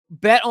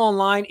Bet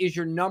Online is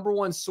your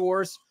 #1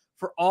 source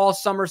for all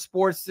summer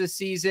sports this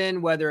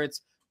season, whether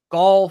it's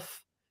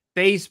golf,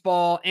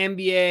 baseball,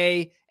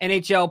 NBA,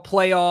 NHL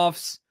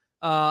playoffs,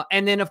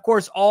 and then, of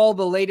course, all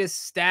the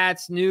latest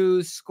stats,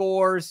 news,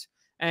 scores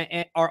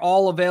and are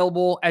all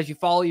available as you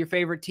follow your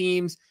favorite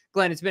teams.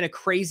 Glenn, it's been a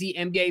crazy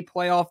NBA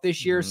playoff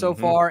this year so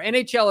far,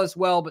 NHL as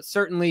well, but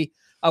certainly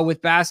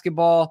with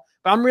basketball.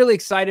 But I'm really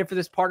excited for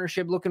this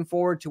partnership, looking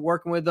forward to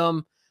working with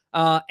them,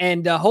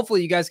 and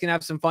hopefully you guys can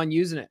have some fun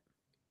using it.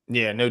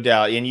 Yeah, no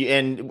doubt.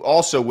 And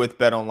also with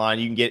Bet Online,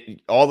 you can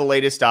get all the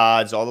latest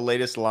odds, all the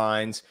latest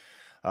lines,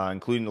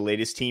 including the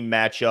latest team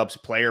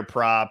matchups, player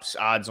props,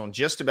 odds on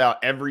just about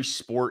every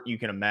sport you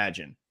can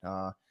imagine.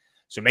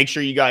 So make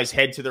sure you guys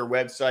head to their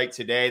website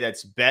today.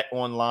 That's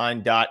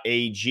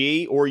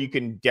betonline.ag, or you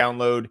can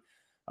download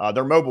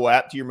their mobile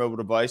app to your mobile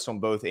device on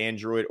both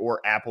Android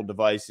or Apple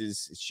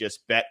devices. It's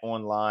just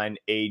BetOnline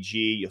AG.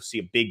 You'll see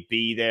a big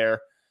B there.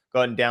 Go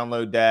ahead and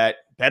download that.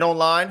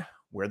 BetOnline,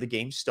 where the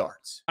game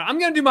starts. I'm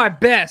going to do my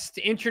best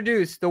to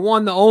introduce the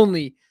one, the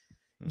only,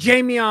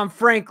 Jamion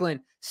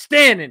Franklin,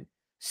 standing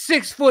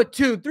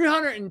 6'2",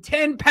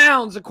 310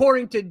 pounds,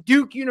 according to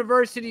Duke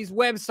University's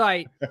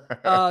website.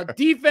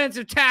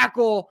 Defensive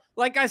tackle,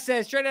 like I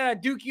said, straight out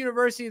of Duke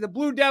University, the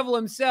Blue Devil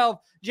himself,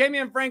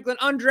 Jamion Franklin,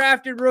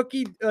 undrafted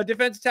rookie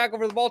defensive tackle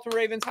for the Baltimore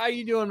Ravens. How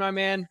you doing, my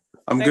man?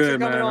 Thanks good,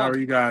 man. How are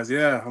you guys?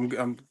 Yeah,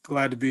 I'm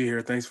glad to be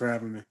here. Thanks for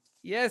having me.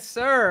 Yes,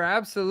 sir.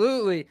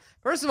 Absolutely.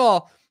 First of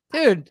all,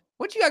 dude,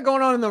 what you got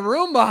going on in the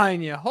room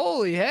behind you?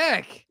 Holy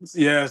heck.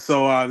 Yeah,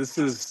 so this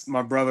is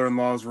my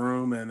brother-in-law's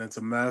room, and it's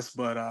a mess,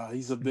 but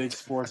he's a big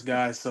sports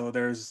guy, so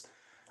there's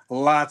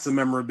lots of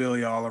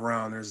memorabilia all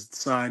around. There's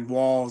signed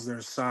walls,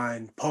 there's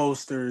signed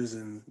posters,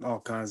 and all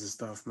kinds of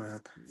stuff,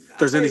 man. If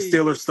there's any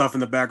Steelers stuff in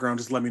the background,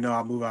 just let me know.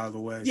 I'll move out of the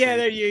way. Yeah, so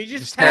there you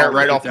just tear it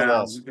right off the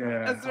walls.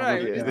 Yeah, that's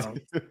right.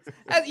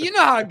 You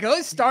know how it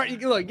goes.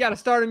 You got to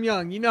start them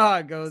young. You know how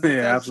it goes. That's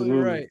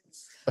absolutely right.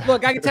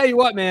 Look, I can tell you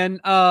what, man,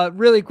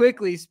 really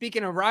quickly,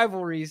 speaking of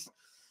rivalries,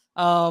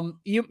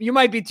 you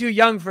might be too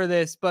young for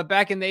this, but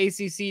back in the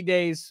ACC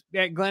days,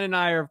 Glenn and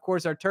I are, of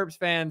course, our Terps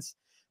fans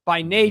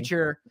by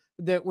nature.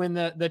 That when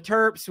the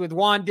Terps with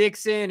Juan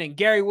Dixon and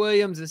Gary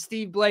Williams and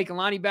Steve Blake and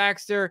Lonnie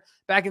Baxter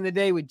back in the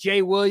day with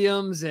Jay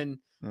Williams and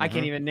I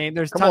can't even name.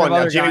 There's a ton of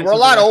other guys. We're a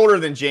lot older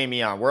than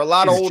Jamion. We're a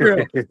lot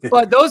older.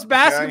 But those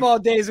basketball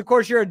days, of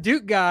course, you're a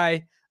Duke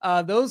guy.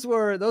 Those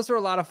were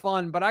a lot of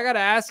fun. But I got to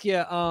ask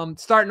you,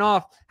 starting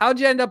off, how'd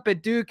you end up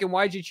at Duke and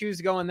why'd you choose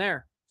to go in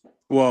there?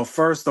 Well,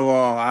 first of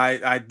all,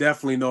 I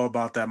definitely know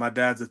about that. My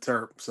dad's a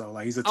Terp, so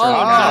like he's a Terp.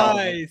 Oh,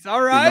 nice.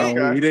 All right. You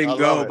know, he didn't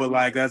go, but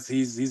like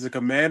he's a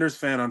Commanders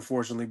fan,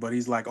 unfortunately, but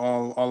he's like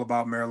all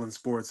about Maryland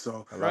sports.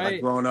 So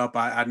like growing up,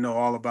 I know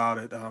all about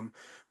it.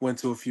 Went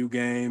to a few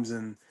games,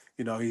 and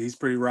you know he's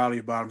pretty rowdy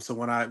about him. So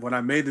when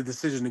I made the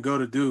decision to go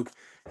to Duke,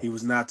 he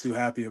was not too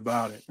happy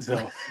about it.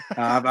 So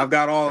I've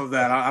got all of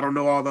that. I don't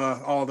know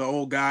all the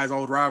old guys,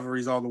 old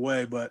rivalries all the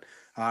way, but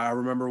I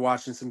remember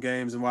watching some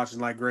games and watching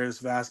like Graves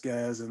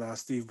Vasquez and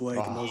Steve Blake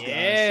and those guys.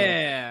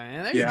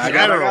 Yeah, so, yeah, I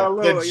got a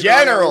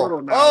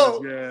little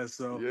knowledge,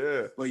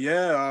 but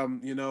yeah,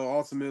 you know,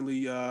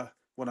 ultimately,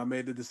 when I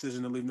made the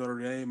decision to leave Notre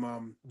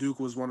Dame,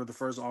 Duke was one of the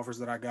first offers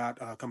that I got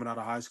coming out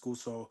of high school.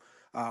 So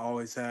I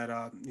always had,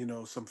 you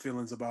know, some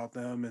feelings about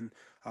them and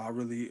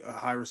really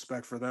high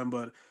respect for them.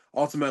 But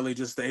ultimately,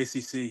 just the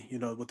ACC, you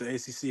know, what the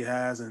ACC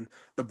has and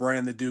the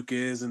brand that Duke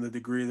is and the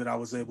degree that I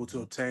was able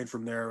to obtain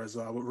from there is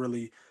what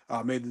really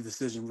made the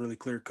decision really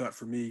clear cut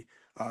for me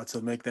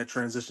to make that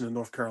transition to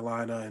North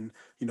Carolina and,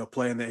 you know,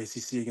 play in the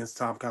ACC against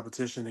top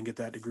competition and get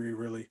that degree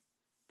really.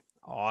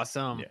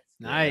 Awesome. Yeah,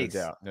 nice.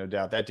 No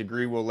doubt. That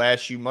degree will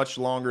last you much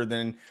longer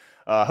than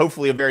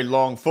hopefully a very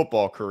long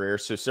football career.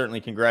 So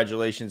certainly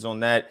congratulations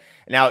on that.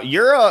 Now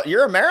you're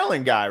a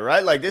Maryland guy,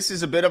 right? Like this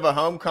is a bit of a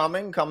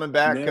homecoming coming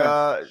back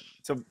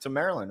to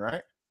Maryland,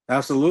 right?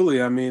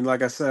 Absolutely. I mean,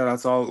 like I said,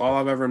 that's all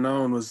I've ever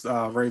known was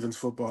Ravens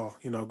football.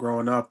 You know,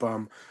 growing up,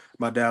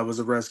 my dad was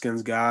a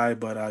Redskins guy,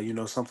 but you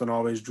know, something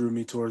always drew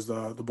me towards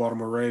the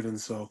Baltimore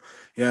Ravens. So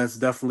yeah, it's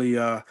definitely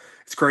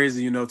it's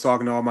crazy, you know,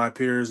 talking to all my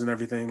peers and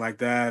everything like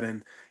that.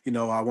 And you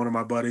know, one of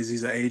my buddies,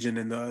 he's an agent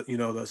in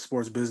the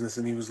sports business,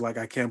 and he was like,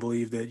 "I can't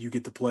believe that you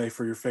get to play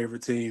for your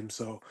favorite team."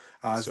 So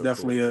it's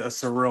definitely a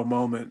surreal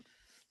moment.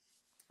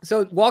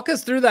 So walk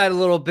us through that a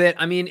little bit.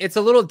 I mean, it's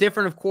a little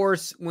different, of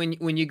course, when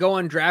you go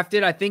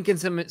undrafted. I think in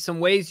some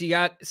ways you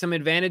got some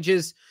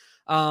advantages.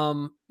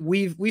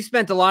 We've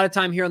spent a lot of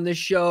time here on this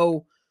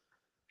show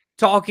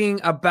talking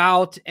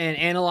about and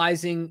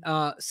analyzing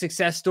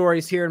success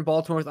stories here in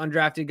Baltimore with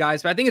undrafted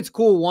guys. But I think it's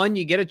cool. One,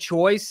 you get a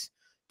choice.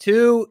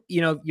 Two,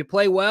 you know, you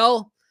play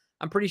well.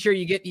 I'm pretty sure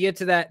you get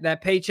to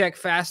that paycheck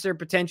faster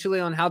potentially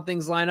on how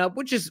things line up,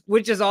 which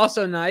is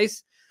also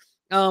nice.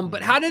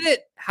 But how did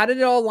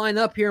it all line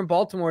up here in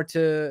Baltimore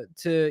to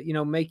you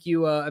know make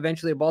you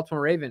eventually a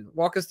Baltimore Raven?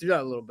 Walk us through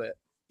that a little bit.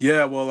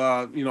 Yeah, well,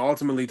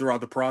 ultimately throughout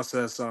the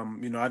process, I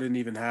didn't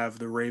even have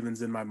the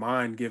Ravens in my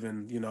mind,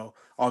 given,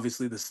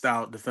 obviously the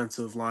stout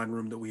defensive line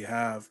room that we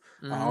have.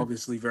 Hmm.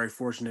 Obviously, very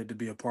fortunate to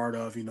be a part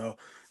of.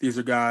 These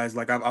are guys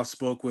like I've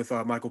spoke with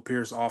Michael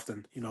Pierce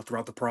often,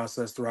 throughout the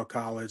process, throughout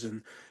college,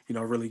 and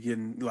really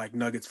getting like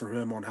nuggets from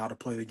him on how to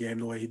play the game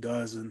the way he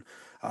does, and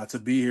to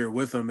be here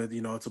with him,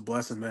 it's a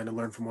blessing, man, to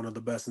learn from one of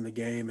the best in the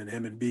game, and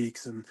him and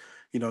Beaks, and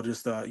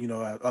just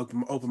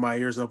open my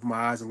ears, open my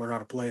eyes, and learn how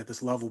to play at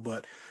this level,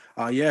 but.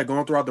 Yeah,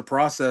 going throughout the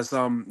process,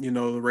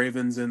 the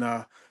Ravens and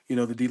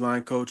the D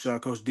line coach,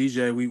 Coach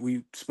DJ,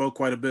 we spoke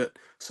quite a bit.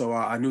 So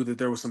I knew that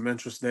there was some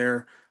interest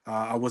there.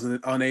 I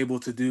wasn't unable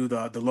to do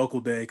the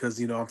local day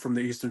because I'm from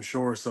the Eastern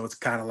Shore, so it's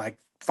kind of like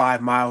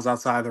 5 miles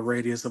outside the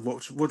radius of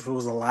which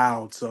was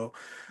allowed. So,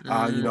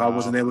 I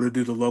wasn't Wow. able to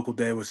do the local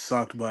day, which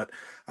sucked. But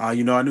I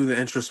knew the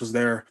interest was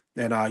there,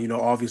 and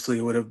obviously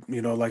it would have,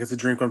 like it's a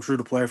dream come true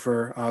to play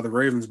for the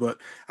Ravens. But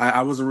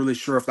I wasn't really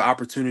sure if the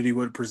opportunity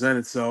would present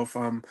itself.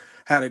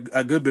 Had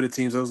a good bit of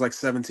teams. There was like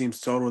 7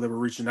 teams total that were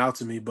reaching out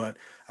to me, but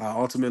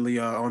ultimately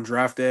on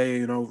draft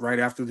day, right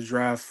after the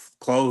draft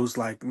closed,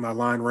 like my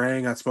line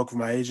rang. I spoke with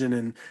my agent,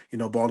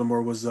 and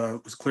Baltimore was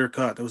clear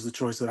cut. That was the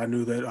choice that I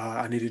knew that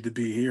I needed to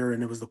be here,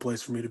 and it was the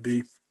place for me to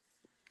be.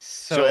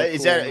 So So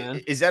cool,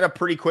 man. is that a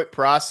pretty quick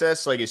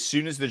process? Like as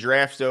soon as the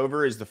draft's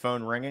over, is the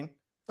phone ringing?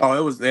 Oh,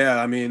 it was,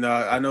 yeah. I mean,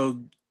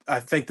 I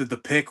think that the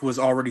pick was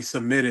already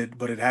submitted,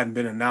 but it hadn't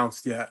been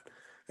announced yet.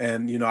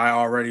 And, I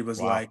already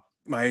was Wow. like,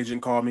 my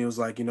agent called me, was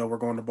like, we're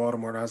going to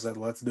Baltimore. And I said,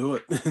 let's do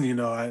it. And, Dude.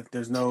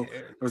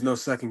 there was no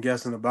second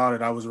guessing about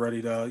it. I was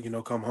ready to,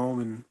 come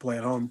home and play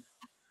at home.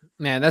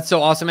 Man, that's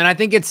so awesome. And I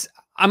think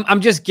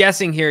I'm just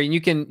guessing here, and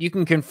you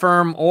can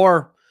confirm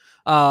or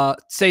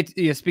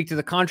speak to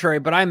the contrary,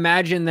 but I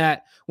imagine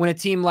that when a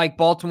team like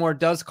Baltimore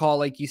does call,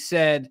 like you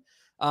said,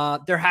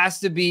 there has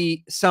to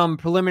be some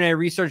preliminary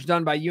research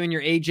done by you and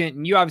your agent,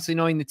 and you obviously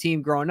knowing the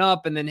team growing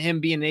up, and then him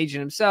being an agent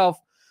himself,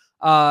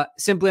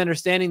 simply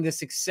understanding the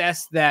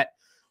success that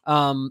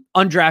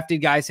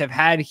undrafted guys have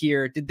had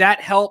here. Did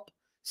that help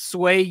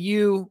sway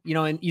you?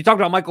 And you talked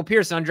about Michael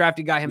Pierce, an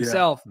undrafted guy Yeah.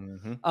 himself.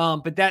 Mm-hmm.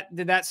 But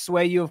did that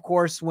sway you, of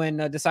course, when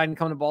deciding to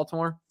come to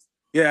Baltimore?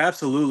 Yeah,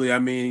 absolutely. I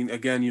mean,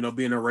 again,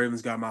 being a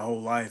Ravens guy my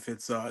whole life,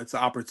 it's an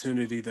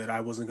opportunity that I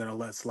wasn't going to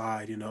let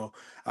slide,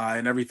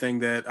 and everything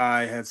that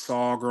I had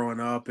saw growing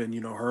up and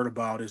heard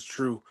about is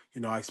true.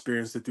 I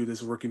experienced it through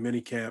this rookie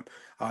mini camp.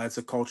 It's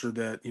a culture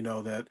that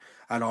that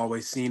I'd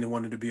always seen and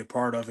wanted to be a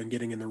part of, and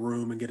getting in the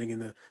room and getting in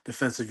the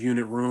defensive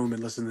unit room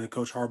and listening to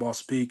Coach Harbaugh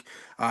speak,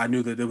 I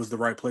knew that it was the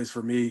right place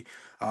for me.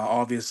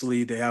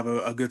 Obviously, they have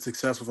a good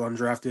success with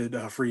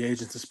undrafted free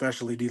agents,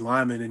 especially D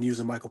linemen, and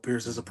using Michael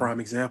Pierce as a Mm-hmm. prime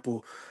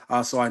example.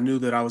 So I knew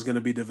that I was going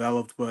to be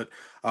developed, but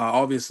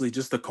obviously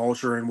just the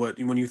culture and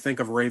when you think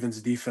of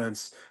Ravens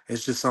defense,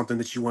 it's just something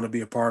that you want to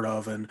be a part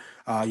of. And,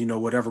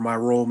 whatever my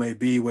role may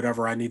be,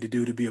 whatever I need to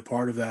do to be a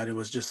part of that, it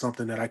was just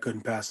something that I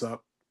couldn't pass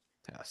up.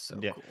 That's so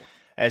Yeah. cool.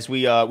 As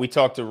we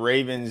talked to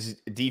Ravens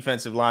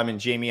defensive lineman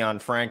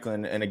Jamion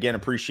Franklin, and again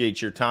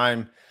appreciate your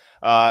time.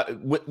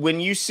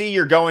 When you see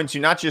you're going to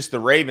not just the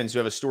Ravens who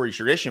have a storied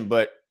tradition,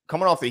 but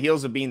coming off the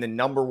heels of being the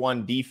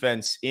 #1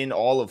 defense in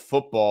all of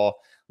football,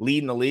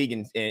 leading the league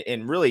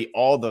in really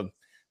all the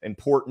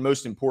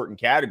most important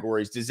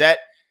categories, does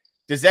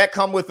that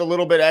come with a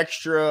little bit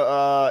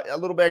extra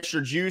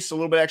juice, a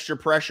little bit extra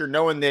pressure,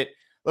 knowing that,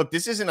 look,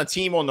 this isn't a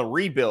team on the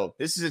rebuild.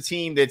 This is a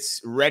team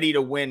that's ready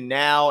to win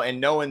now, and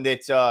knowing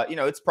that,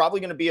 it's probably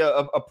going to be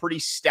a pretty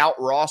stout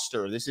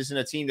roster. This isn't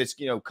a team that's,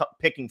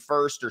 picking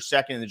first or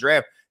second in the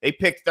draft. They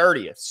picked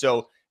 30th.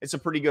 So it's a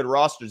pretty good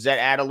roster. Does that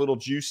add a little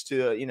juice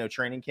to,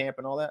 training camp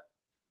and all that?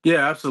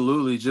 Yeah,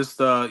 absolutely. Just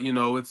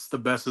it's the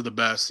best of the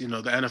best. The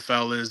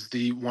NFL is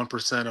the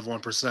 1% of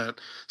 1%.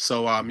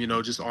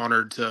 So just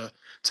honored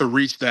to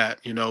reach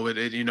that.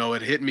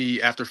 It hit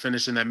me after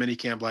finishing that mini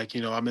camp. Like,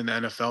 I'm in the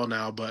NFL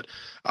now, but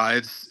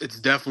it's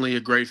definitely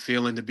a great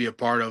feeling to be a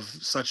part of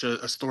such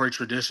a story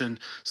tradition,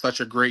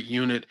 such a great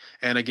unit.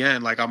 And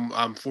again, like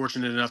I'm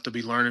fortunate enough to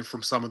be learning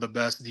from some of the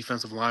best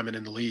defensive linemen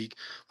in the league.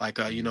 Like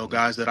Mhm.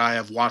 guys that I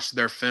have watched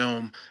their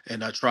film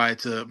and tried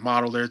to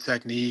model their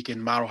technique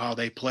and model how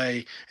they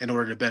play in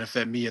order to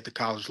benefit me at the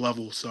college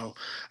level. So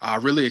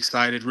really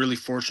excited, really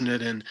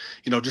fortunate, and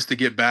just to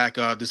get back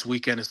this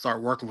weekend and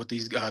start working with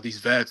these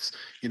vets.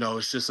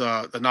 It's just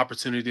an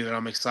opportunity that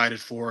I'm excited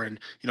for, and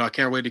I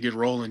can't wait to get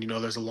rolling.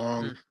 There's a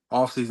long Mm.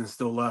 off season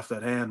still left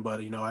at hand, but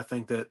I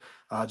think that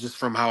just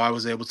from how I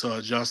was able to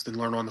adjust and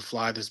learn on the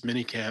fly this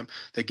mini camp,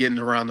 that getting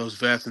around those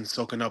vets and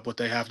soaking up what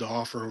they have to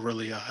offer will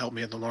really help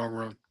me in the long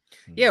run.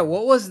 Yeah, Mhm.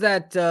 what was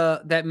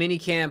that mini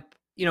camp?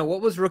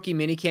 What was rookie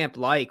mini camp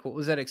like? What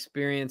was that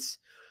experience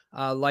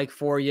like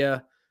for you?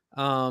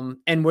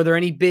 And were there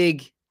any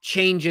big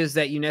changes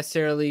that you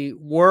necessarily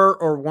were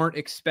or weren't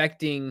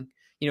expecting?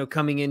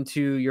 Coming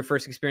into your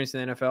first experience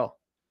in the NFL.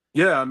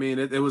 Yeah, I mean,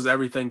 it was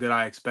everything that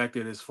I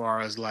expected as far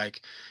as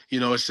like,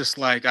 it's just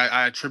like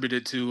I attribute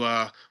it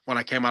to when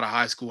I came out of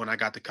high school and I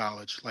got to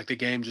college. Like the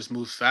game just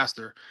moves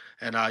faster.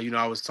 And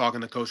I was talking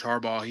to Coach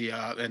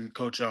Harbaugh, and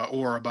Coach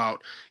Orr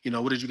about,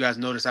 what did you guys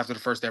notice after the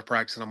first day of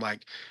practice? And I'm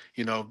like,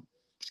 you know,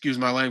 excuse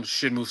my language,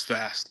 shit moves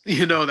fast.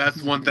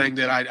 That's one thing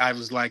that I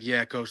was like,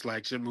 yeah, Coach,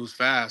 like shit moves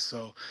fast.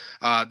 So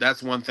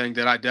that's one thing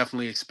that I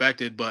definitely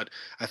expected. But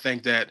I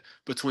think that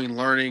between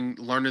learning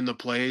the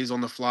plays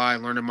on the fly,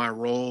 learning my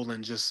role,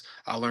 and just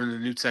learning the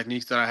new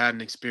techniques that I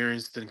hadn't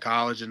experienced in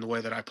college and the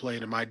way that I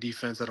played in my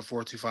defense at a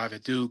 4-2-5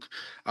 at Duke,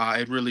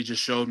 it really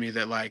just showed me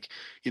that like,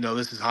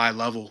 this is high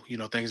level.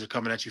 Things are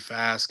coming at you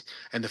fast,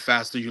 and the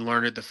faster you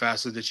learn it, the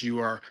faster that you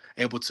are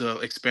able to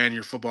expand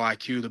your football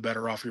IQ, the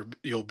better off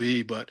you'll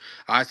be. But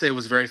I'd say it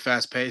was very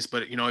fast paced,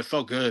 but it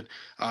felt good.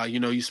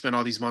 You spend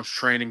all these months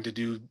training to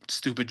do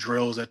stupid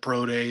drills at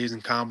pro days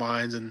and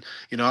combines, and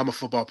I'm a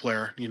football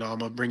player. I'm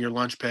gonna bring your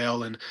lunch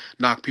pail and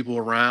knock people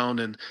around,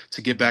 and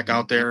to get back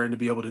out there and to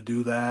be able to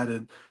do that,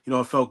 and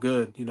it felt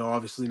good.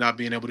 Obviously not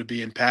being able to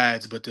be in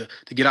pads, but to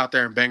get out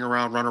there and bang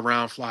around, run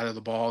around, fly to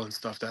the ball and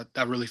stuff,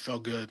 that really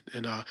felt good,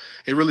 and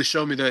it really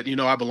showed me that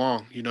I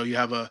belong. You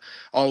have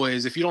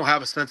always, if you don't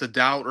have a sense of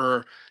doubt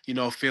or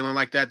feeling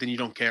like that, then you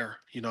don't care.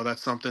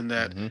 That's something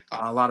that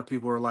a lot of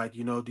people are like,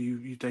 do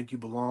you think you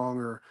belong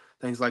or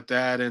things like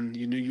that, and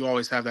you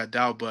always have that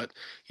doubt, but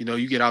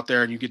you get out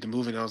there and you get to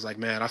moving. I was like,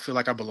 man, I feel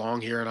like I belong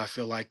here, and I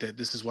feel like that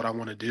this is what I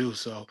want to do.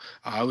 So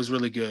it was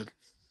really good.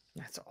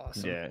 That's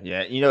awesome.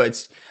 Yeah, yeah.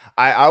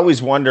 I always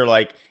wonder,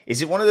 like,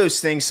 is it one of those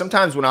things?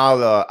 Sometimes when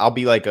I'll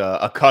be like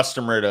a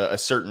customer at a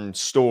certain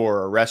store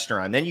or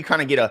restaurant, and then you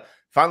kind of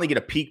finally get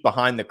a peek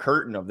behind the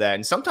curtain of that,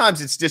 and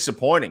sometimes it's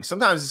disappointing.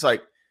 Sometimes it's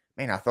like,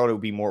 man, I thought it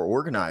would be more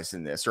organized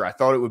than this, or I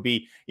thought it would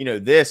be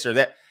this or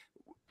that.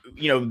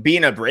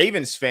 Being a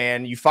Ravens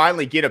fan, you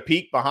finally get a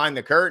peek behind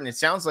the curtain. It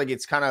sounds like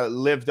it's kind of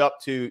lived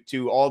up to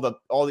all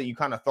that you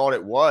kind of thought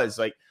it was.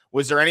 Like,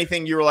 was there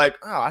anything you were like,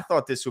 oh, I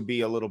thought this would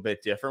be a little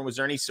bit different? Was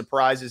there any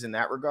surprises in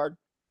that regard?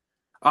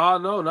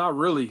 No, not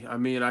really. I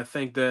mean, I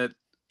think that,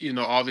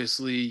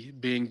 obviously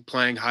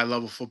playing high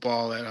level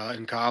football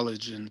in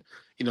college, and,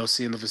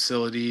 seeing the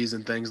facilities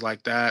and things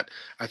like that,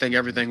 I think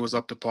everything was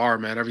up to par,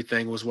 man.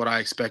 Everything was what I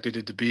expected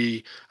it to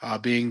be,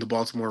 being the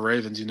Baltimore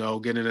Ravens,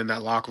 getting in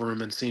that locker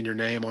room and seeing your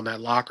name on that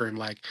locker, and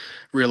like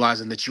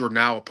realizing that you're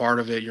now a part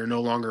of it. You're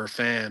no longer a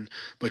fan,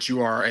 but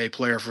you are a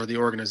player for the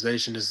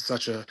organization is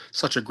such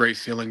a great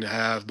feeling to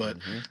have. But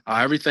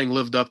everything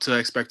lived up to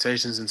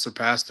expectations and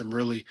surpassed them,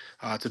 really,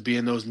 to be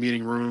in those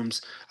meeting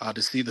rooms,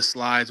 to see the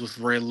slides with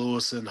Ray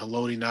Lewis and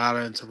Haloti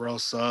Ngata and Terrell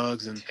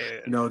Suggs, and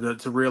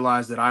to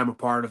realize that I'm a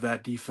part of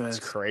that defense. It's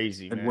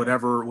crazy, and man.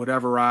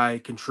 whatever I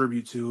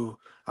contribute to,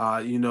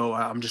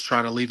 I'm just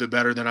trying to leave it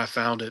better than I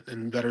found it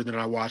and better than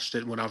I watched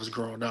it when I was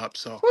growing up.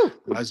 So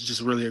it's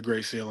just really a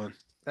great feeling.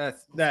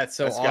 That's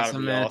so awesome, gotta be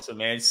man. Awesome,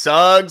 man.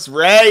 Suggs,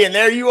 Ray, and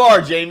there you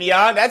are, Jamie.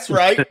 That's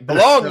right.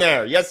 Belong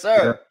there. Yes,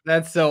 sir.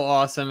 That's so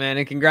awesome, man.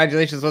 And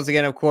congratulations once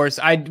again, of course.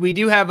 We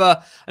do have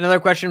another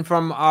question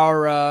from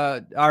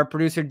our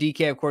producer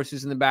DK, of course,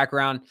 who's in the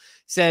background.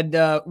 Said,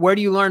 where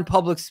do you learn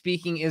public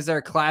speaking? Is there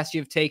a class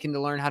you've taken to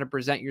learn how to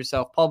present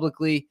yourself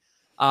publicly?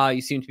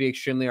 You seem to be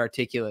extremely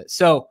articulate.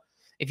 So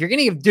if you're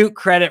gonna give Duke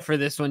credit for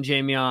this one,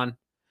 Jamie, you're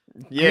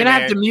gonna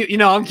have to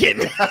mute. I'm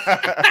kidding.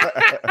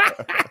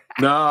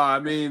 No, I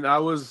mean, I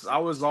was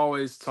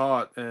always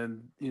taught,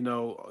 and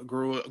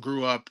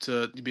grew up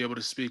to be able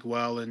to speak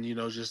well, and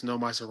just know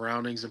my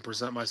surroundings and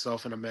present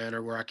myself in a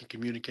manner where I can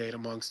communicate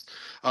amongst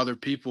other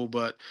people.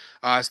 But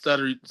I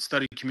studied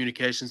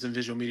communications and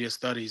visual media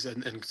studies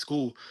in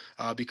school,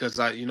 because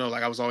I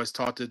was always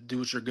taught to do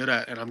what you're good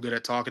at, and I'm good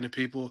at talking to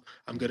people.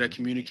 I'm good at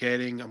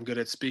communicating. I'm good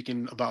at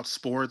speaking about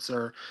sports,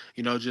 or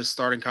just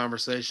starting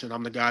conversation.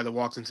 I'm the guy that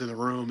walks into the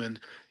room and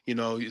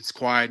it's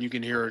quiet and you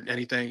can hear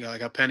anything,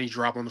 like a penny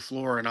drop on the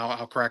floor, and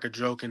I'll crack a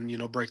joke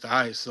and, break the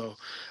ice. So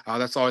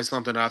that's always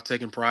something I've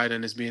taken pride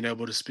in, is being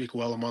able to speak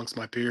well amongst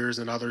my peers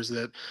and others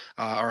that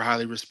are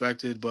highly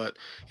respected. But,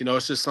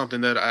 it's just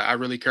something that I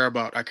really care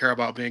about. I care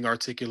about being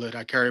articulate.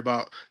 I care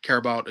about,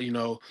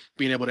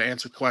 being able to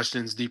answer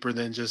questions deeper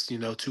than just, 2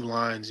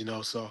 lines,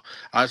 so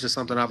it's just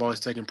something I've always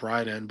taken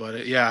pride in.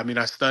 But yeah, I mean,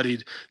 I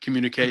studied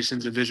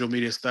communications and visual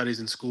media studies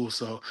in school.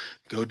 So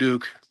go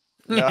Duke.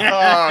 No,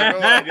 I'll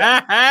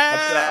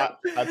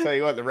tell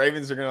you what, the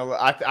Ravens are gonna.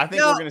 I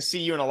think we're gonna see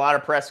you in a lot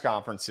of press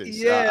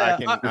conferences. Yeah,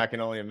 I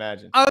can only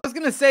imagine. I was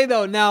gonna say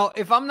though, now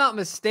if I'm not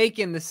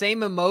mistaken, the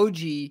same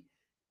emoji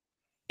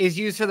is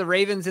used for the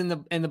Ravens and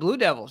the Blue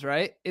Devils,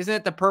 right? Isn't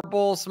it the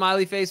purple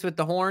smiley face with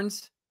the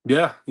horns?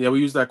 Yeah, we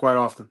use that quite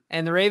often.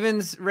 And the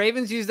Ravens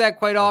use that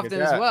quite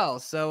often as well.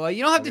 So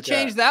you don't have to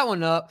change that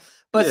one up.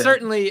 But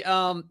certainly,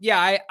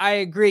 I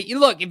agree.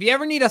 Look, if you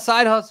ever need a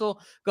side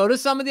hustle, go to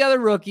some of the other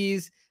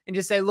rookies and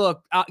just say,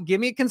 look,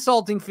 give me a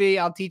consulting fee.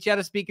 I'll teach you how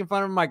to speak in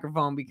front of a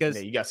microphone,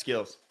 because you got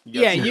skills.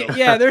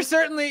 There's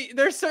certainly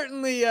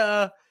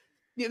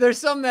Yeah, there's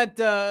some that,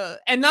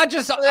 and not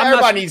just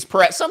everybody needs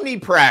some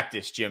need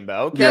practice,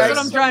 Jimbo. Okay? That's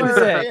what I'm trying to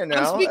say. You know,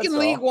 I'm speaking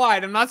league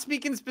wide. I'm not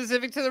speaking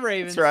specific to the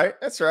Ravens. That's right.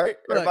 That's right.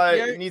 Look,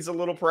 everybody needs a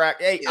little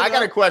practice. Hey, I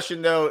got a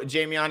question though,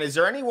 Jamion. Is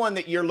there anyone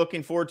that you're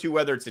looking forward to,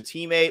 whether it's a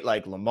teammate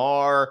like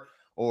Lamar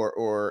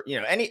or you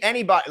know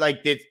anybody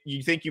like that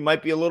you think you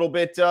might be a little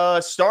bit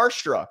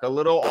starstruck, a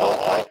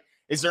little?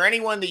 Is there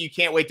anyone that you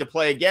can't wait to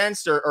play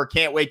against or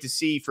can't wait to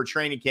see for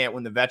training camp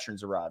when the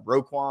veterans arrive?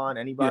 Roquan,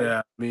 anybody? Yeah,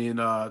 I mean,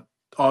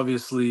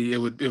 obviously it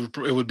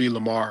would be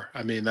Lamar.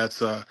 I mean,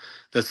 that's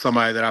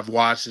somebody that I've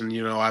watched and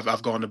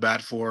I've gone to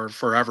bat for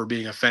forever,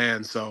 being a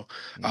fan. So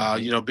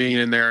being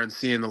in there and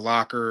seeing the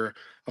locker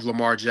of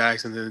Lamar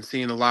Jackson and then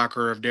seeing the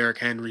locker of Derrick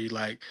Henry,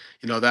 like,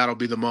 that'll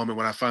be the moment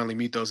when I finally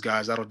meet those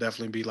guys. That'll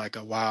definitely be like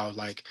a wow,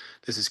 like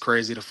this is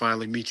crazy to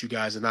finally meet you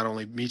guys, and not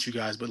only meet you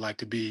guys, but like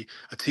to be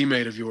a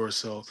teammate of yours.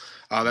 So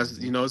that's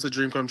it's a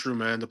dream come true,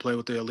 man, to play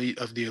with the elite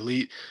of the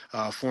elite,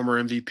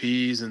 former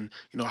MVPs and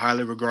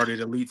highly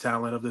regarded elite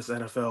talent of this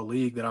NFL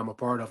league that I'm a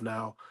part of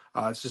now.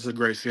 It's just a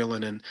great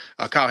feeling, and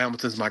Kyle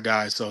Hamilton's my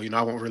guy, so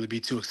I won't really be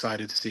too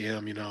excited to see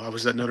him. I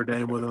was at Notre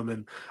Dame with him,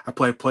 and I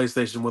play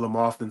PlayStation with him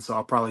often, so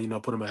I'll probably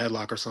put him in a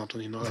headlock or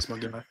something. That's my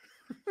guy.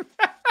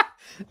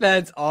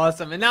 That's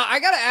awesome. And now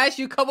I got to ask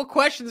you a couple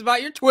questions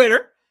about your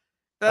Twitter.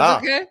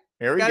 That's okay.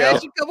 Here we gotta go.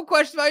 Ask you a couple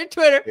questions about your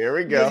Twitter. Here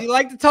we go. Because you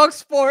like to talk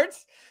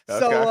sports. Okay.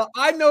 So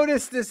I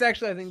noticed this.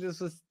 Actually, I think this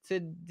was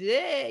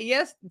today.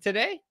 Yes,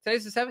 today.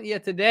 Today's the 7th. Yeah,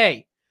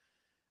 today.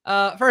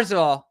 First of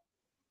all,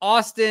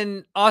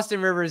 Austin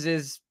Rivers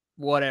is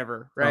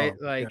whatever, right?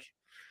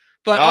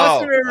 But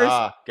Austin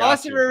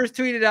Rivers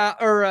tweeted out,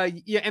 or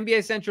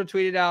NBA Central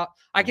tweeted out,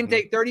 I can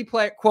take 30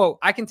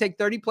 I can take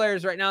 30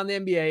 players right now in the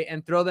NBA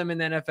and throw them in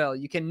the NFL.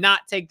 You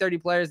cannot take 30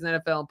 players in the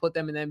NFL and put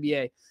them in the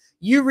NBA.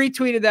 You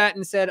retweeted that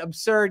and said,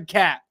 absurd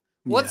cap.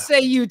 What say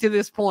you to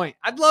this point?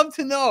 I'd love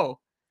to know.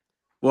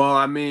 Well,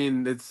 I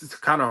mean, it's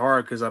kind of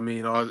hard because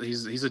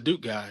he's a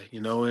Duke guy,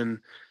 and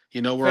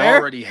we're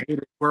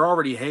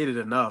already hated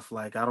enough.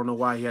 Like, I don't know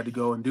why he had to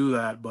go and do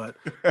that, but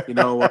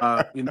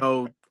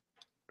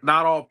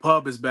not all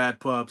pub is bad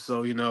pub.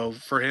 So,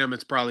 for him,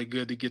 it's probably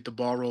good to get the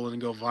ball rolling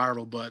and go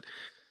viral. But,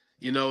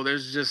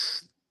 there's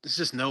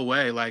just no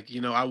way. Like,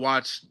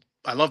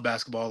 I love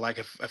basketball. Like,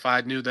 if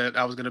I knew that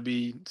I was going to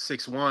be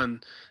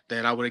 6'1",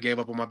 then I would have gave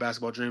up on my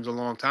basketball dreams a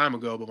long time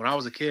ago. But when I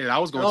was a kid, I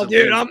was going to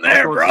the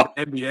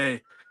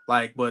NBA.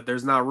 Like, but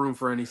there's not room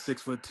for any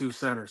 6'2"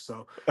 centers,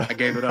 so I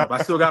gave it up.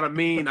 I still got a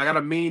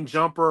mean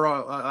jumper,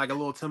 like a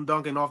little Tim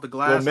Duncan off the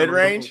glass, mid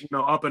range,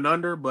 up and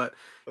under. But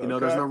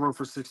there's no room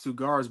for 6'2"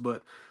 guards.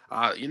 But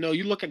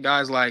you look at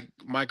guys like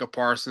Micah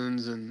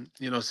Parsons and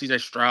C.J.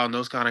 Stroud and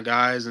those kind of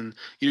guys, and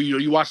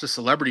you watch the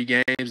celebrity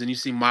games and you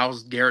see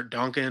Myles Garrett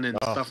Duncan and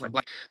stuff like.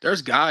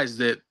 There's guys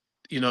that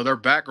their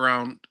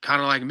background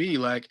kind of like me,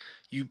 like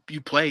you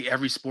play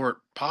every sport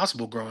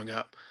possible growing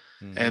up.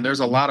 And there's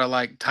a lot of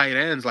like tight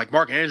ends, like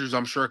Mark Andrews,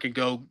 I'm sure can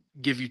go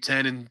give you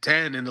 10 and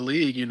 10 in the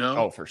league,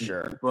 Oh, for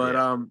sure. But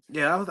I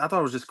thought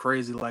it was just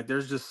crazy. Like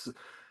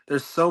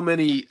there's so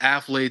many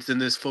athletes in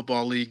this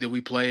football league that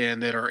we play in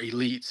that are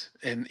elite,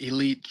 and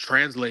elite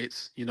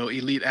translates.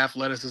 Elite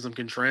athleticism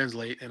can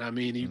translate. And I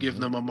mean, you give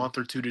them a month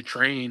or two to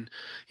train,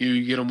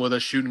 you get them with a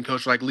shooting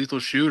coach like Lethal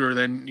Shooter,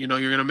 then you're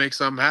gonna make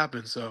something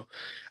happen. So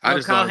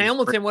Kyle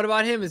Hamilton, what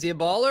about him? Is he a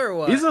baller or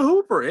what? He's a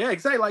hooper. Yeah,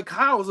 exactly. Like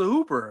Kyle's a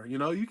hooper. You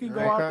can go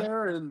out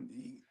there and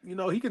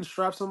he can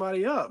strap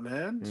somebody up,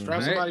 man.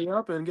 Strap somebody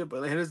up and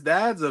and his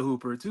dad's a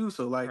hooper too.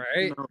 So like,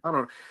 I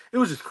don't. It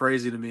was just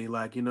crazy to me.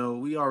 Like,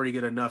 we already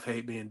get enough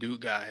hate being Duke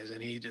guys,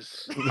 and he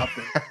just up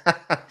there.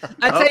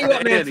 I tell you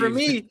what, man.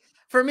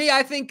 For me,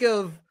 I think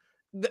of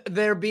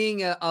there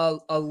being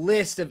a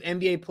list of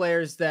NBA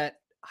players that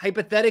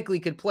hypothetically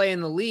could play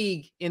in the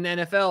league in the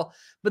NFL.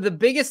 But the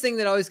biggest thing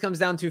that always comes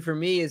down to for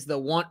me is the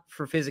want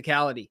for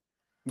physicality.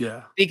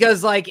 Yeah.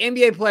 Because like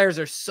NBA players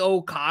are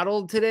so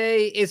coddled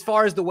today as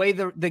far as the way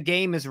the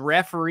game is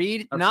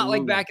refereed, not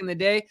like back in the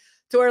day,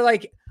 to where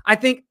like, I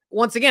think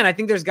once again, I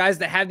think there's guys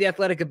that have the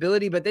athletic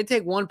ability, but they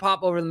take one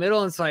pop over the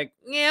middle and it's like,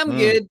 yeah, I'm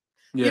good.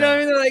 Yeah. You know what I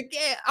mean? They're like,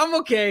 yeah, I'm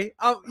okay.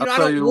 I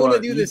don't want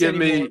to do this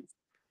anymore.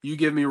 You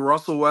give me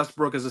Russell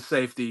Westbrook as a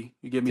safety.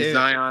 You give me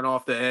Zion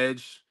off the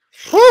edge.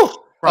 Whew.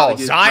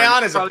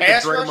 Zion is a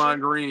pass rusher? Draymond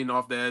Green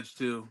off the edge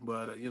too,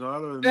 but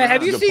other than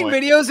have you seen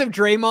videos of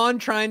Draymond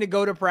trying to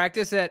go to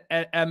practice at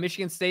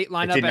Michigan State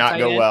lineup? It did not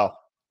go well.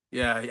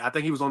 Yeah, I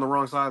think he was on the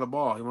wrong side of the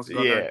ball. He wants to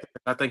go there.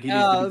 I think he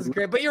needs that was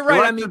great. But you're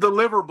right. I mean, to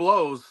deliver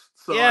blows.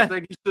 So I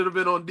think he should have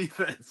been on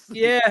defense.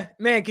 Yeah,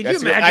 man. Could you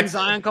imagine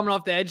Zion coming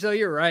off the edge though?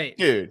 You're right.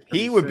 Dude,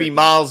 he would be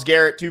Myles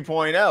Garrett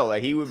 2.0.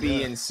 Like he would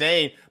be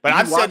insane. But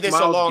I've said this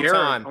a long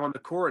time. On the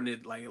court, and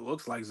it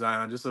looks like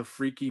Zion, just a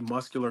freaky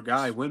muscular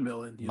guy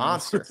windmilling.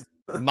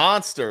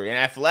 Monster and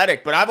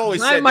athletic. But I've always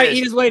said might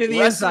eat his way to the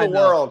inside. Of the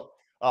world.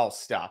 Oh,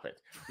 stop it.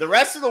 The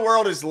rest of the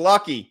world is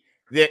lucky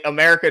that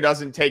America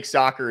doesn't take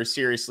soccer as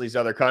seriously as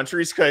other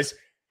countries because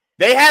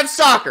they have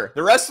soccer.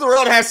 The rest of the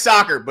world has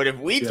soccer. But if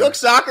we took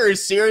soccer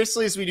as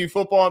seriously as we do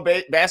football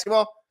and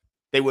basketball,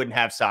 they wouldn't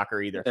have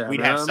soccer either. Yeah, We'd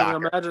man. have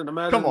soccer. Imagine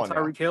Come on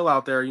Tyreek Hill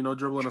out there,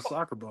 dribbling a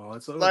soccer ball.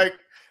 It's over. Like,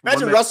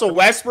 imagine Russell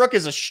Westbrook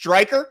as a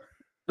striker.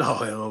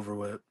 Oh, yeah, over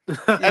with.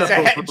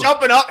 That's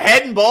jumping up,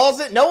 heading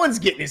balls. No one's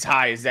getting as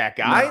high as that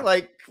guy. No,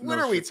 like, what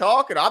are we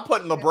talking? I'm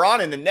putting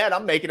LeBron in the net.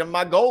 I'm making him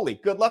my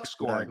goalie. Good luck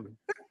scoring.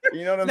 Exactly.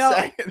 You know what I'm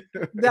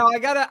saying? No, I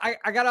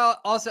gotta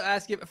also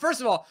ask you. First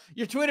of all,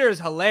 your Twitter is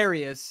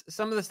hilarious.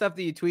 Some of the stuff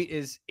that you tweet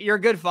you're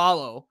a good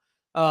follow.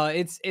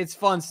 It's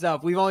fun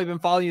stuff. We've only been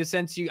following you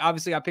since you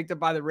obviously got picked up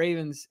by the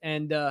Ravens,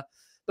 and the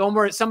one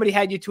where somebody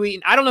had you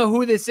tweeting. I don't know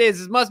who this is.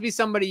 This must be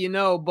somebody you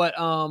know, but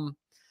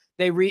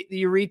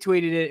you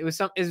retweeted it. It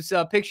was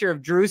a picture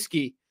of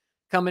Drewski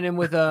coming in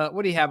with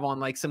what do you have on?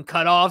 Like some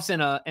cutoffs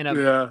and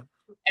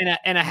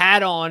a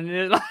hat on.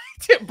 And like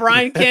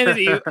Brian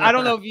Kennedy. I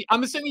don't know if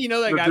I'm assuming you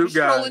know that guy.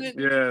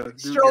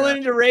 Strolling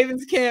into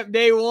Ravens camp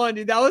day one,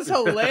 dude. That was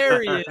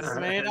hilarious,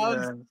 man.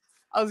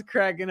 I was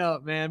cracking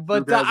up, man.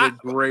 But that's a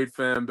great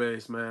fan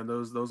base, man.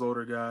 Those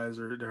older guys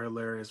they're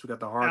hilarious. We got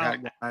the hard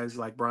hat guys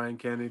like Brian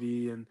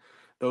Kennedy and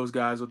those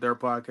guys with their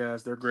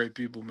podcast. They're great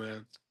people,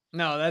 man.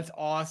 No, that's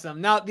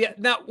awesome. Now,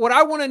 what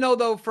I want to know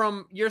though,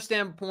 from your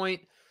standpoint,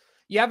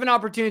 you have an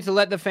opportunity to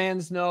let the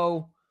fans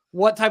know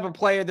what type of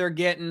player they're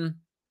getting,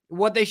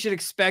 what they should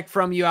expect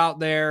from you out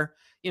there.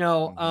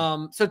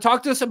 So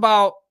talk to us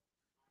about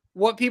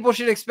what people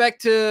should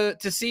expect to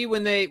see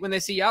when they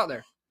see you out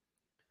there.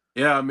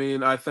 Yeah, I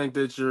mean, I think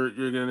that you're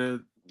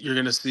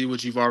gonna see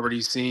what you've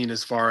already seen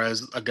as far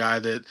as a guy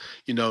that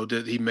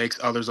that he makes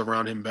others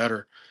around him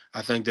better.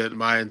 I think that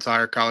my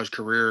entire college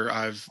career,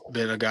 I've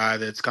been a guy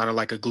that's kind of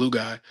like a glue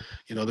guy.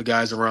 The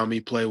guys around me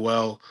play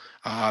well.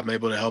 I'm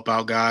able to help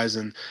out guys.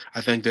 And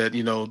I think that,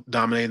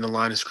 dominating the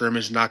line of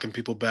scrimmage, knocking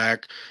people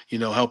back,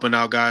 helping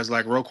out guys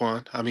like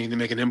Roquan. I mean,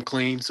 making him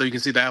clean so you can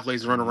see the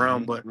athletes run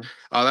around. But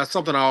that's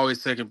something I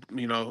always think,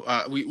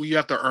 we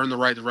have to earn the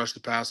right to rush the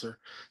passer.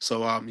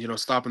 So,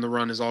 stopping the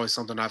run is always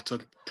something I've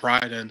took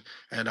pride in.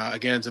 And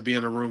again, to be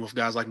in a room with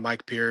guys like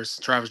Mike Pierce,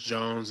 Travis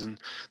Jones, and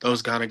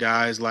those kind of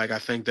guys, like I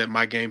think that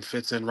my game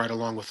fits in right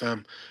along with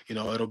them.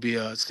 It'll be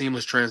a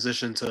seamless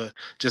transition to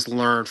just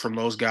learn from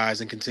those guys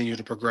and continue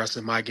to progress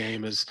in my game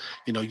is,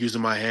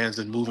 using my hands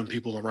and moving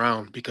people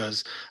around,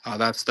 because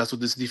that's what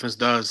this defense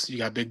does. You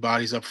got big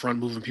bodies up front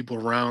moving people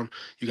around.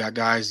 You got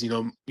guys,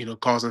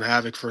 causing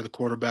havoc for the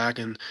quarterback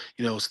and,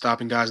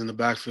 stopping guys in the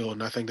backfield.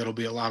 And I think that'll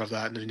be a lot of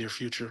that in the near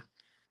future.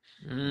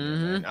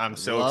 Mm-hmm. I'm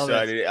so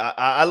excited.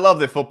 I love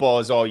that football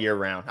is all year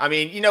round. I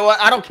mean, you know what?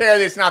 I don't care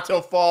that it's not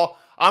till fall.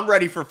 I'm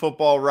ready for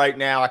football right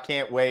now. I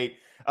can't wait.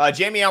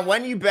 Jamie,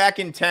 when are you back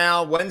in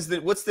town? What's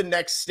the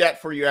next step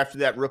for you after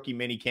that rookie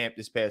mini camp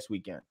this past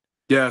weekend?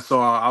 Yeah, so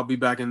I'll be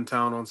back in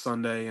town on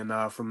Sunday, and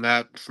from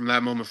that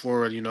moment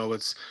forward,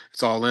 it's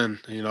all in.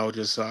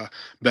 Just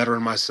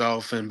bettering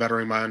myself and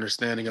bettering my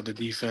understanding of the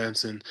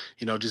defense, and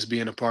just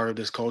being a part of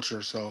this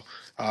culture. So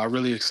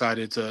really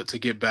excited to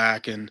get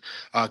back and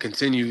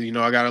continue.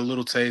 I got a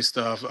little taste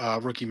of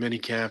rookie mini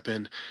camp,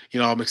 and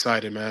I'm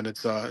excited, man.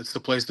 It's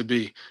the place to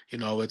be.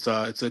 It's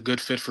a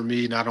good fit for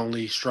me, not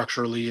only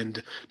structurally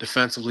and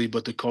defensively,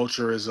 but the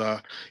culture is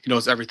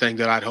it's everything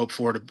that I'd hope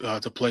for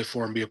to play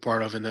for and be a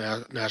part of in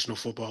the National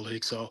Football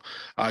League. So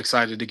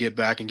excited to get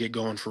back and get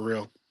going for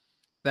real.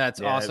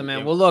 That's awesome,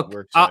 man. Well, look,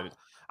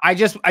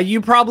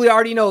 you probably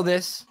already know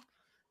this,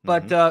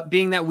 but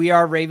being that we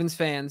are Ravens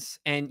fans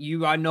and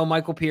I know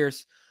Michael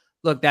Pierce,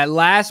 look, that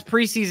last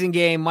preseason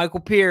game, Michael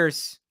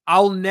Pierce,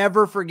 I'll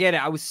never forget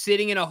it. I was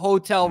sitting in a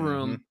hotel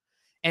room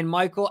and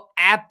Michael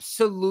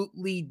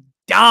absolutely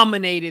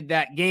dominated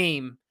that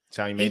game.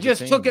 He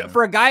just took it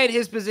for a guy at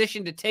his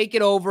position to take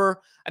it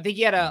over. I think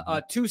he had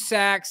a 2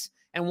 sacks.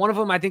 And one of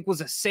them, I think, was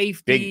a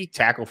safety. Big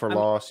tackle for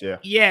loss, yeah.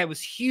 Yeah, it was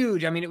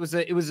huge. I mean, it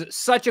was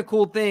such a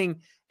cool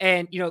thing.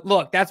 And,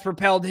 look, that's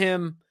propelled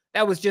him.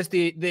 That was just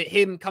the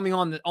him coming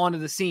onto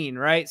the scene,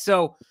 right?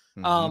 So,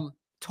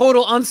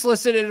 total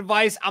unsolicited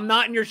advice. I'm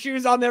not in your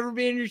shoes. I'll never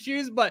be in your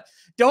shoes. But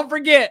don't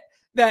forget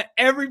that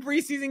every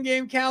preseason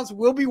game counts.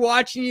 We'll be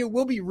watching you.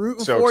 We'll be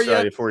rooting for you. So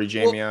excited for you,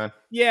 Jamie.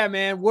 Yeah,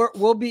 man.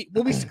 We'll be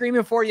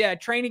screaming for you at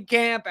training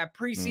camp, at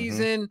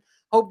preseason.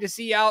 Hope to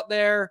see you out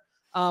there.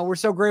 We're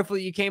so grateful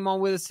that you came on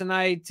with us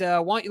tonight.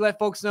 Why don't you let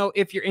folks know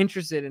if you're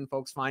interested in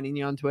folks finding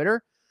you on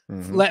Twitter?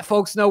 Let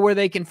folks know where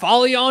they can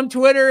follow you on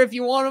Twitter if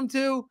you want them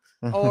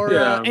to, or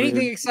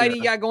anything exciting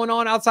you got going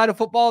on outside of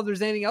football. If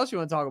there's anything else you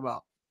want to talk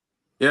about.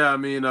 Yeah, I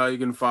mean, you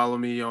can follow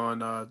me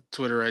on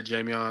Twitter at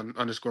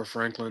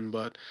Jamie_Franklin,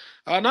 but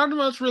not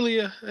much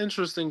really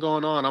interesting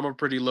going on. I'm a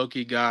pretty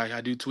low-key guy.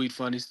 I do tweet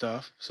funny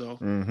stuff, so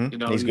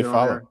he's a good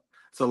follow.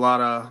 It's a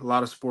lot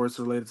of sports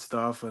related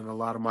stuff and a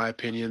lot of my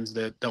opinions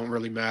that don't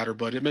really matter,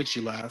 but it makes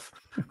you laugh.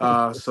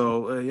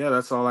 Yeah,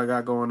 that's all I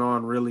got going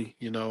on, really.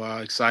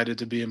 Excited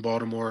to be in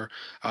Baltimore.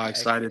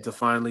 Excited to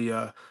finally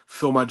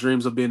fill my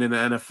dreams of being in the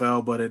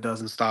NFL, but it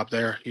doesn't stop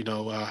there.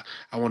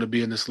 I want to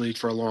be in this league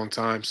for a long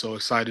time, so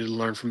excited to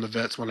learn from the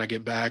vets when I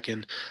get back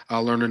and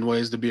learning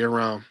ways to be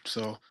around.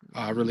 So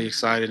really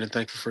excited and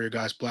thankful for your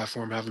guys'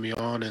 platform having me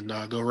on, and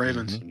go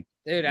Ravens.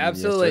 Dude,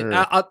 absolutely.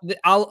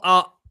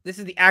 This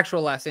is the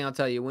actual last thing I'll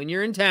tell you. When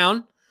you're in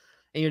town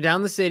and you're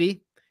down the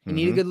city, you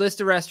need a good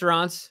list of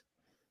restaurants,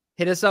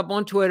 hit us up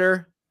on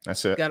Twitter.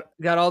 That's it.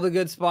 Got all the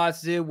good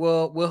spots, dude.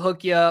 We'll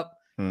hook you up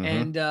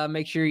and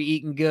make sure you're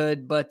eating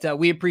good. But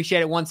we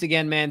appreciate it once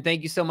again, man.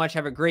 Thank you so much.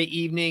 Have a great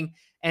evening,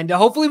 and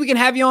hopefully we can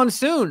have you on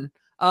soon.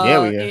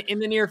 In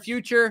the near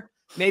future.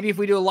 Maybe if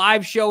we do a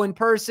live show in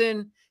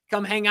person,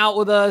 come hang out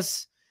with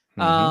us.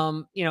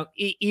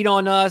 Eat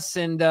on us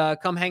and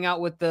come hang out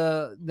with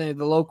the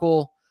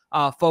local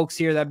folks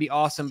here. That'd be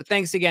awesome. But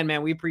thanks again,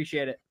 man. We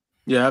appreciate it.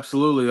 Yeah,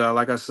 absolutely.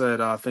 Like I said,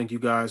 thank you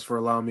guys for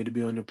allowing me to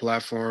be on your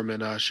platform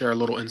and share a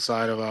little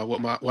insight of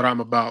what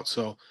I'm about.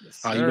 So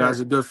Yes, you guys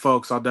are good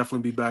folks. I'll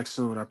definitely be back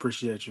soon. I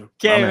appreciate you.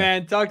 Okay,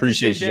 man. Talk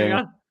appreciate to you,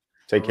 Jamie.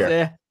 Take care.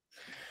 Yeah.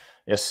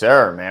 Yes,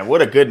 sir, man.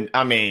 What a good,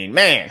 I mean,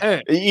 man.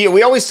 Hey.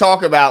 We always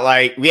talk about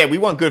like, we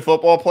want good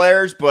football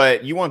players,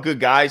 but you want good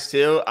guys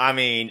too. I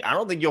mean, I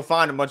don't think you'll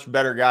find a much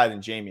better guy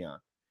than Jamion.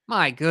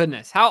 My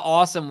goodness. How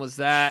awesome was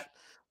that?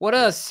 What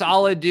a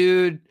solid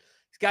dude.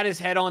 He's got his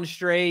head on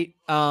straight.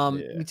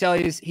 You tell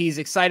he's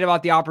excited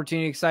about the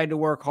opportunity, excited to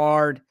work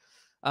hard.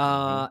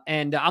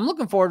 And I'm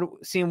looking forward to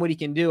seeing what he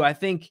can do. I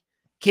think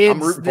kids.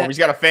 I'm rooting for him. He's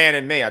got a fan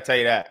in me. I'll tell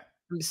you that.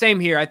 Same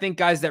here. I think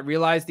guys that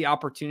realize the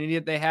opportunity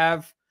that they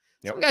have.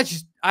 Some guys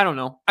just, I don't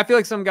know. I feel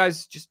like some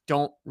guys just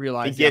don't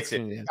realize. He gets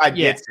it. I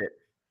gets it.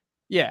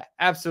 Yeah,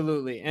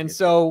 absolutely. And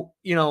so,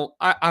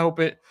 I hope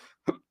it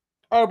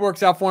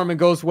works out for him and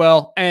goes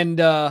well. And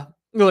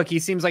look, he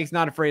seems like he's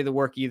not afraid of the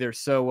work either.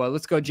 So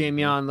let's go,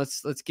 Jamion.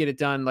 Let's get it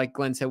done. Like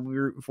Glenn said,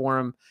 we're rooting for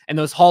him. And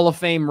those Hall of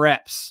Fame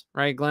reps,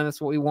 right, Glenn?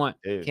 That's what we want.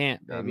 Dude,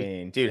 Can't, baby. I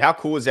mean, dude, how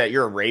cool is that?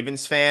 You're a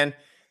Ravens fan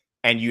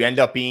and you end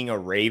up being a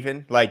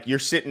Raven. Like you're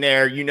sitting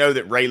there,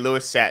 that Ray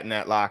Lewis sat in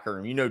that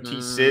locker room.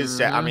 T. Sizz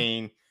sat. I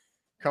mean,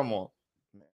 come on.